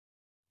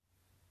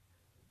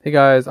Hey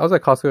guys, I was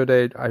at Costco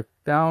today. I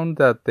found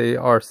that they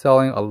are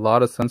selling a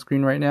lot of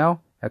sunscreen right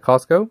now at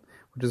Costco,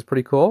 which is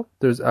pretty cool.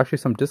 There's actually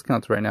some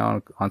discounts right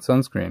now on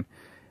sunscreen.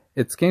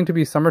 It's getting to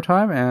be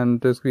summertime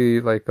and there's going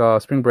to be like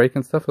spring break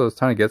and stuff, so it's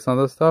time to get some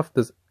of this stuff.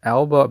 This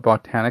Alba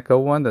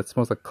Botanica one that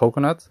smells like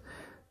coconuts.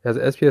 It has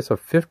an SPF of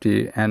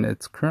 50 and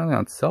it's currently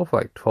on sale for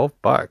like 12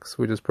 bucks,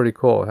 which is pretty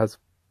cool. It has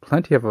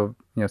plenty of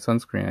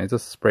sunscreen. It's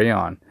just spray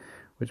on,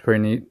 which is pretty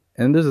neat.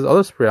 And there's this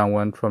other spray on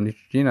one from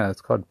Neutrogena. It's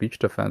called Beach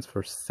Defense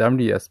for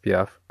 70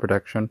 SPF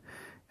protection,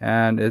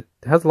 and it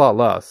has a lot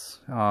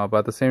less. But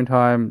at the same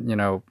time,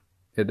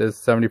 it is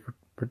 70,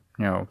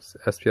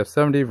 SPF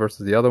 70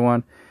 versus the other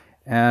one,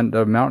 and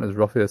the amount is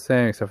roughly the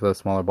same except for the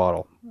smaller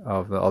bottle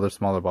of the other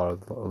smaller bottle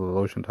of the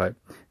lotion type.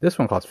 This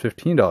one costs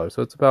 $15,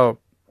 so it's about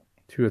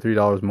 $2 or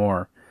 $3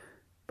 more.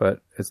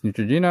 But it's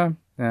Neutrogena,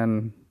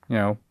 and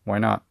why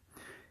not?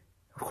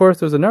 Of course,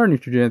 there's another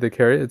Neutrogena they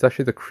carry. It's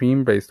actually the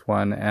cream-based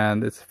one,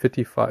 and it's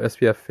 55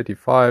 SPF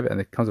 55, and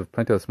it comes with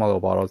plenty of small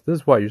little bottles. This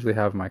is what I usually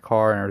have in my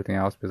car and everything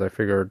else because I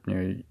figured,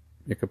 you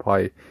could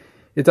probably.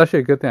 It's actually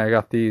a good thing I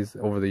got these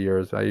over the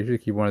years. I usually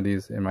keep one of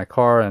these in my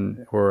car and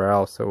everywhere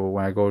else, so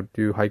when I go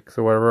do hikes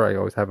or whatever, I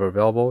always have it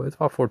available. It's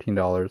about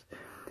 $14.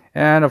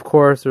 And of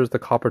course, there's the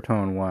copper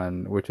tone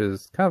one, which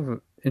is kind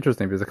of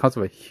interesting because it comes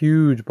with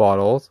huge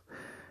bottles.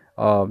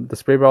 The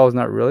spray bottle is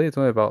not really. It's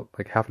only about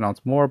like half an ounce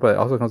more, but it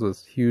also comes with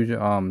this huge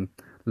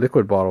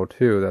liquid bottle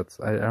too. That's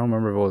I don't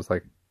remember if it was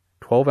like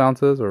 12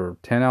 ounces or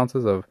 10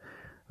 ounces of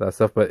that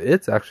stuff, but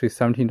it's actually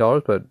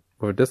 $17. But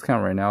with a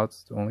discount right now,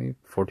 it's only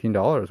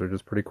 $14, which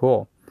is pretty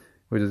cool,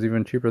 which is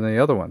even cheaper than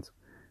the other ones,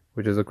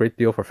 which is a great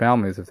deal for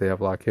families if they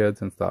have a lot of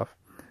kids and stuff.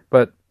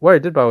 But what I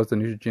did buy was the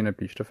Neutrogena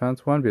Beach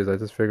Defense one because I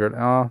just figured,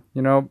 I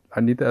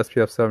need the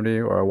SPF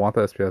 70 or I want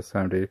the SPF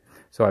 70,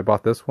 so I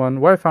bought this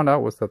one. What I found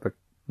out was that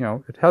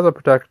it has a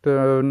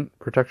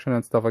protection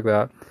and stuff like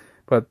that,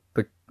 but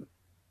the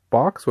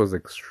box was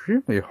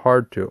extremely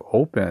hard to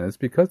open. It's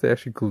because they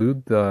actually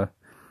they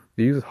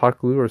used hot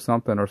glue or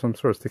something, or some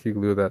sort of sticky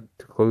glue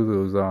to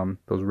close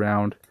those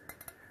round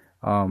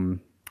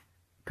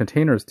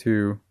containers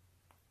to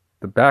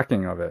the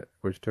backing of it,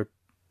 which took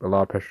a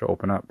lot of pressure to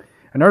open up.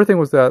 Another thing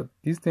was that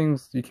these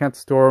things, you can't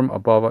store them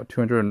above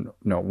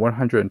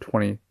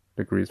 120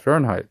 degrees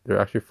Fahrenheit. They're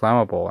actually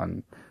flammable,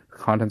 and the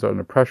contents are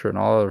under pressure and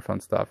all other fun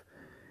stuff.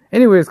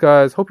 Anyways,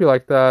 guys, hope you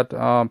like that.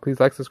 Please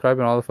like, subscribe,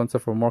 and all the fun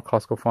stuff for more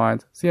Costco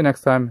finds. See you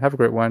next time. Have a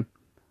great one.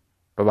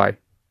 Bye-bye.